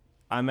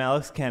I'm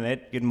Alex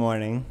Kennett. Good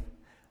morning.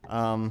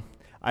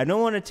 I don't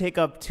want to take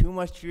up too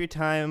much of your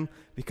time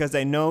because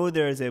I know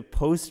there is a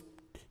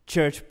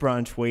post-church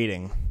brunch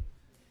waiting.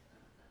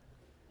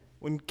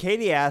 When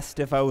Katie asked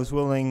if I was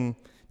willing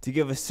to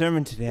give a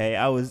sermon today,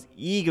 I was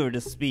eager to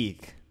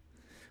speak,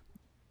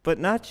 but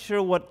not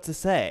sure what to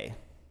say.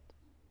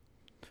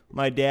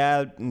 My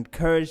dad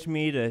encouraged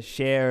me to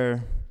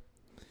share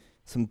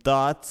some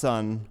thoughts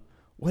on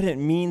what it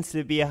means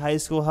to be a high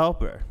school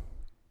helper.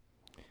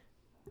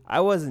 I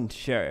wasn't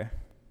sure.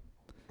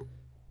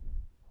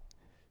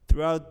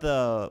 Throughout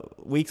the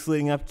weeks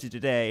leading up to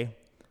today,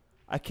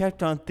 I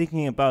kept on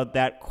thinking about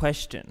that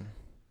question.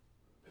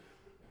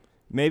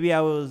 Maybe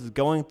I was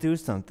going through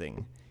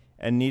something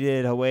and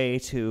needed a way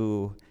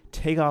to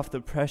take off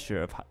the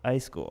pressure of high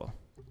school.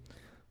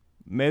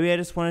 Maybe I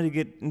just wanted to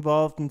get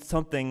involved in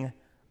something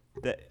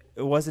that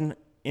it wasn't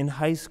in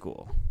high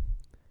school.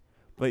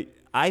 But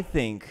I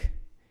think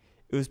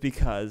it was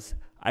because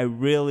I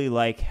really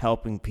like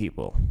helping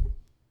people.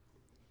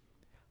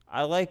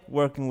 I like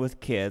working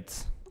with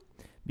kids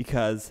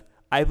because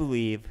I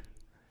believe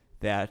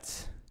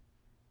that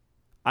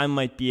I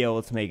might be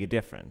able to make a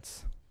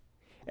difference.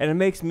 And it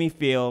makes me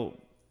feel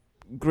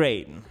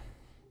great.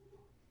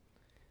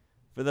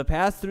 For the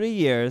past 3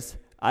 years,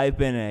 I've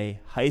been a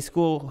high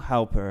school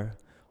helper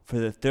for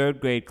the 3rd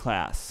grade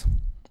class.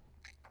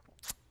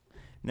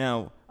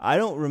 Now, I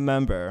don't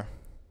remember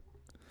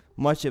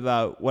much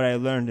about what I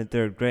learned in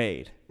 3rd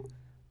grade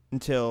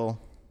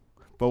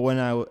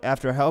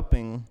after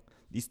helping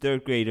these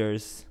 3rd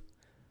graders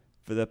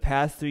for the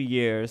past 3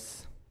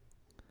 years,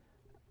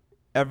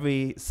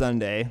 every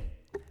Sunday,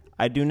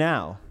 I do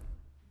now.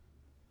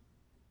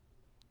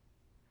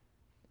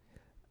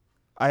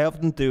 I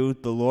help them through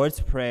the Lord's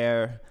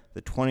Prayer,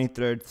 the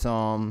 23rd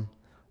Psalm,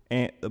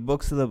 and the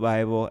books of the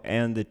Bible,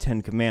 and the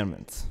 10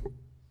 Commandments.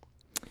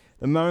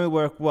 The memory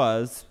work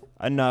was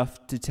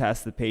enough to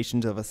test the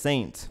patience of a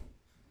saint.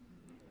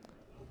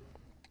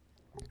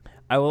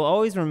 I will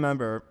always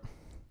remember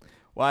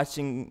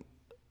watching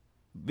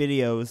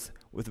videos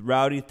with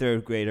rowdy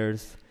 3rd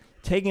graders,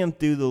 taking them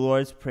through the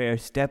Lord's Prayer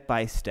step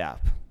by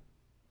step.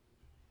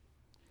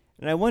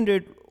 And I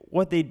wondered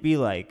what they'd be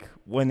like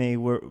when they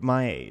were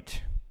my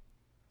age.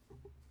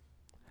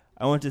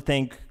 I want to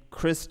thank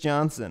Chris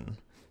Johnson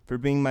for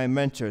being my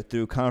mentor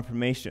through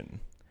confirmation.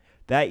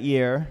 That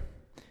year,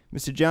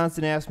 Mr.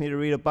 Johnson asked me to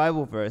read a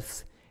Bible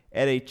verse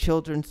at a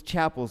children's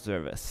chapel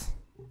service.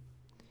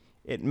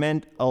 It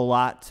meant a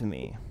lot to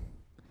me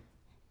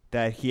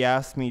that he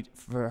asked me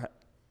for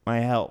my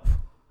help.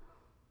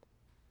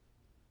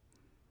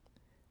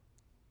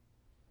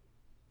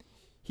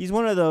 He's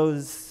one of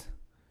those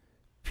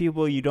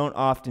people you don't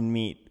often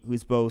meet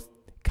who's both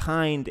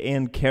kind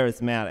and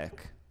charismatic.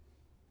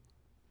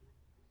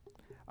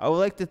 I would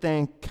like to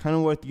thank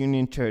Kenilworth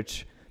Union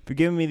Church for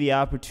giving me the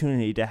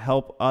opportunity to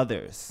help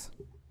others.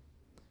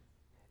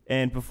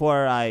 And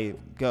before I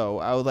go,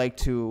 I would like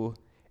to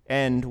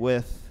end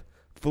with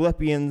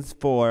Philippians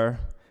 4,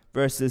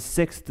 verses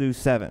 6 through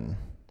 7.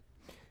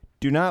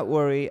 Do not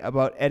worry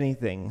about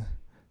anything,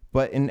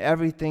 but in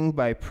everything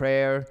by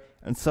prayer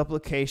and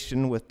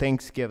supplication with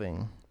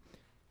thanksgiving.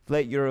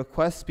 Let your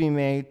requests be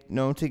made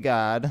known to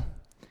God,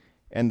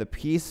 and the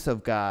peace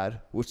of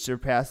God, which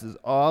surpasses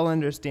all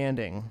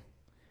understanding,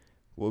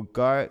 will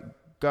guard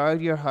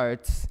your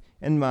hearts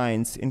and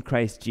minds in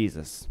Christ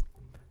Jesus.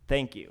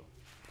 Thank you.